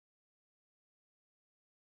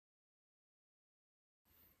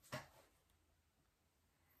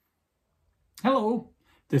Hello,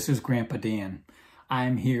 this is Grandpa Dan.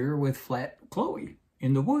 I'm here with Flat Chloe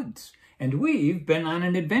in the woods, and we've been on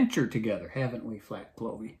an adventure together, haven't we, Flat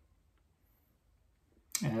Chloe?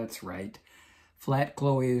 That's right. Flat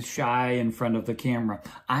Chloe is shy in front of the camera.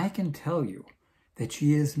 I can tell you that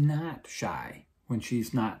she is not shy when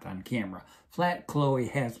she's not on camera. Flat Chloe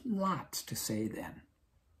has lots to say then.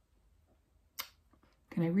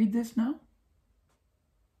 Can I read this now?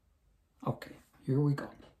 Okay, here we go.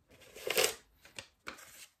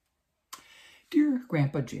 Dear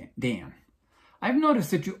Grandpa Dan, I've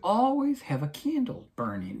noticed that you always have a candle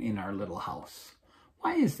burning in our little house.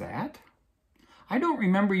 Why is that? I don't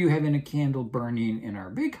remember you having a candle burning in our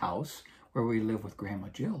big house where we live with Grandma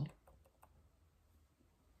Jill.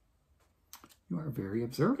 You are very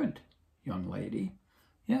observant, young lady.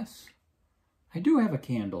 Yes, I do have a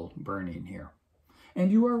candle burning here. And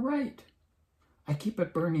you are right. I keep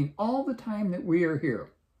it burning all the time that we are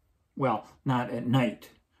here. Well, not at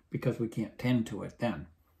night, because we can't tend to it then.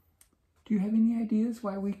 Do you have any ideas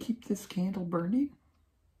why we keep this candle burning?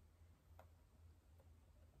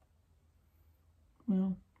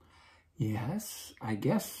 Well, yes, I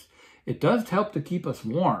guess it does help to keep us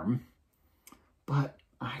warm, but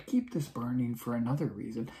I keep this burning for another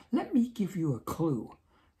reason. Let me give you a clue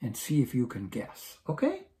and see if you can guess,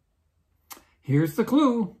 okay? Here's the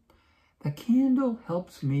clue. The candle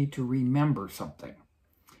helps me to remember something.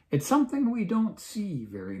 It's something we don't see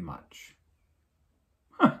very much.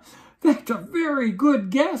 That's a very good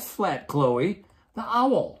guess, Flat Chloe. The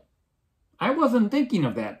owl. I wasn't thinking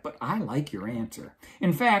of that, but I like your answer.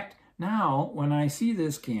 In fact, now when I see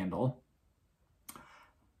this candle,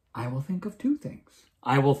 I will think of two things.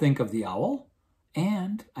 I will think of the owl,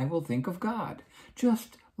 and I will think of God.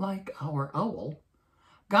 Just like our owl,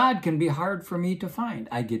 God can be hard for me to find.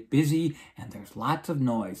 I get busy, and there's lots of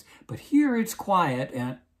noise. But here it's quiet,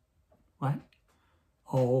 and... What?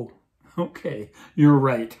 Oh, okay, you're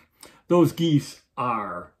right. Those geese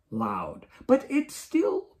are loud, but it's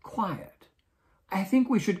still quiet. I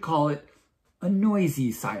think we should call it a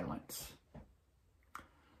noisy silence.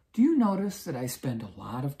 Do you notice that I spend a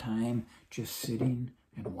lot of time just sitting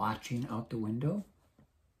and watching out the window?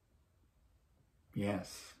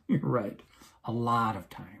 Yes, you're right, a lot of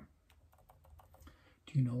time.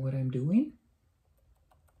 Do you know what I'm doing?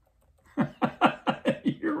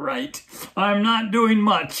 You're right. I'm not doing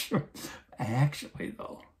much. Actually,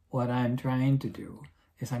 though, what I'm trying to do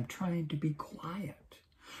is I'm trying to be quiet.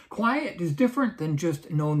 Quiet is different than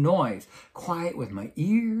just no noise. Quiet with my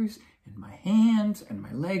ears and my hands and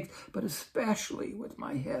my legs, but especially with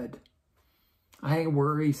my head. I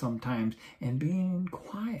worry sometimes, and being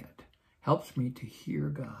quiet helps me to hear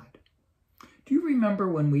God. Do you remember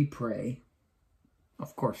when we pray?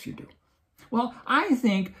 Of course you do. Well, I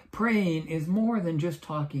think praying is more than just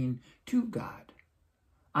talking to God.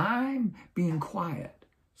 I'm being quiet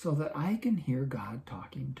so that I can hear God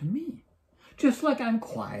talking to me. Just like I'm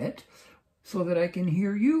quiet so that I can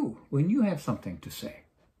hear you when you have something to say.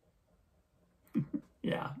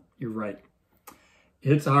 Yeah, you're right.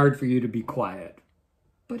 It's hard for you to be quiet,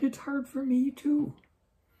 but it's hard for me too.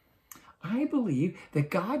 I believe that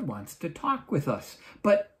God wants to talk with us,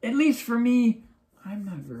 but at least for me, I'm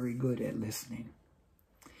not very good at listening.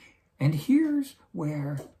 And here's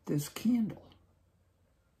where this candle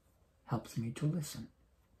helps me to listen.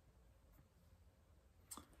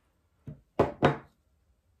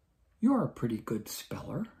 You're a pretty good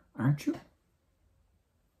speller, aren't you?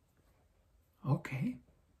 Okay.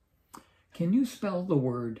 Can you spell the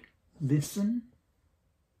word listen?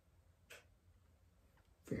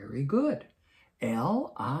 Very good.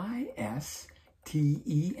 L-I-S-T-E-N.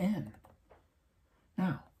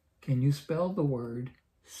 Now, can you spell the word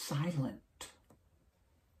silent?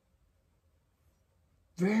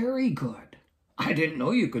 Very good. I didn't know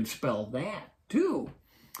you could spell that, too.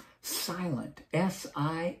 Silent,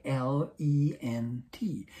 S-I-L-E-N-T.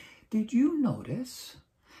 Did you notice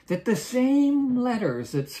that the same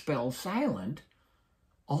letters that spell silent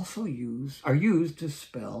also are used to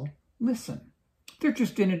spell listen? They're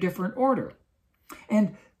just in a different order.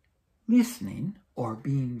 And listening, or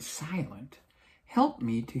being silent, help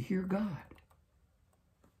me to hear God.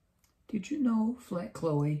 Did you know, Flat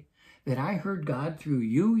Chloe, that I heard God through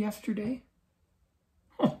you yesterday?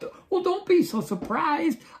 Well, don't be so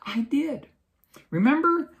surprised. I did.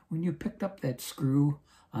 Remember when you picked up that screw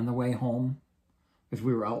on the way home as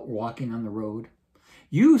we were out walking on the road?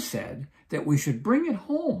 You said that we should bring it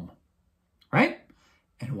home, right?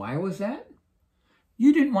 And why was that?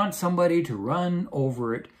 You didn't want somebody to run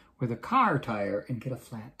over it with a car tire and get a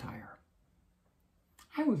flat tire.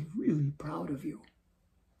 I was really proud of you.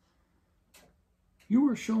 You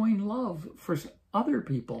were showing love for other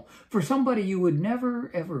people, for somebody you would never,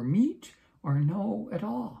 ever meet or know at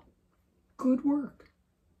all. Good work.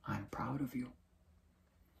 I'm proud of you.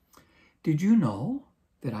 Did you know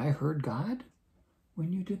that I heard God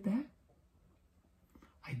when you did that?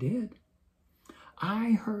 I did.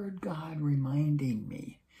 I heard God reminding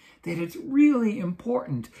me that it's really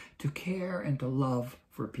important to care and to love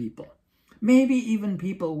for people. Maybe even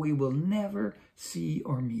people we will never see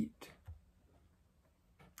or meet.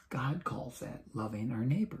 God calls that loving our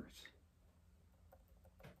neighbors.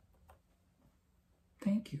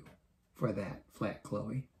 Thank you for that, Flat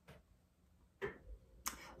Chloe.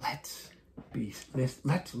 Let's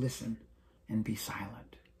listen and be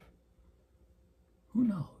silent. Who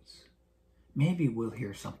knows? Maybe we'll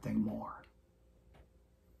hear something more.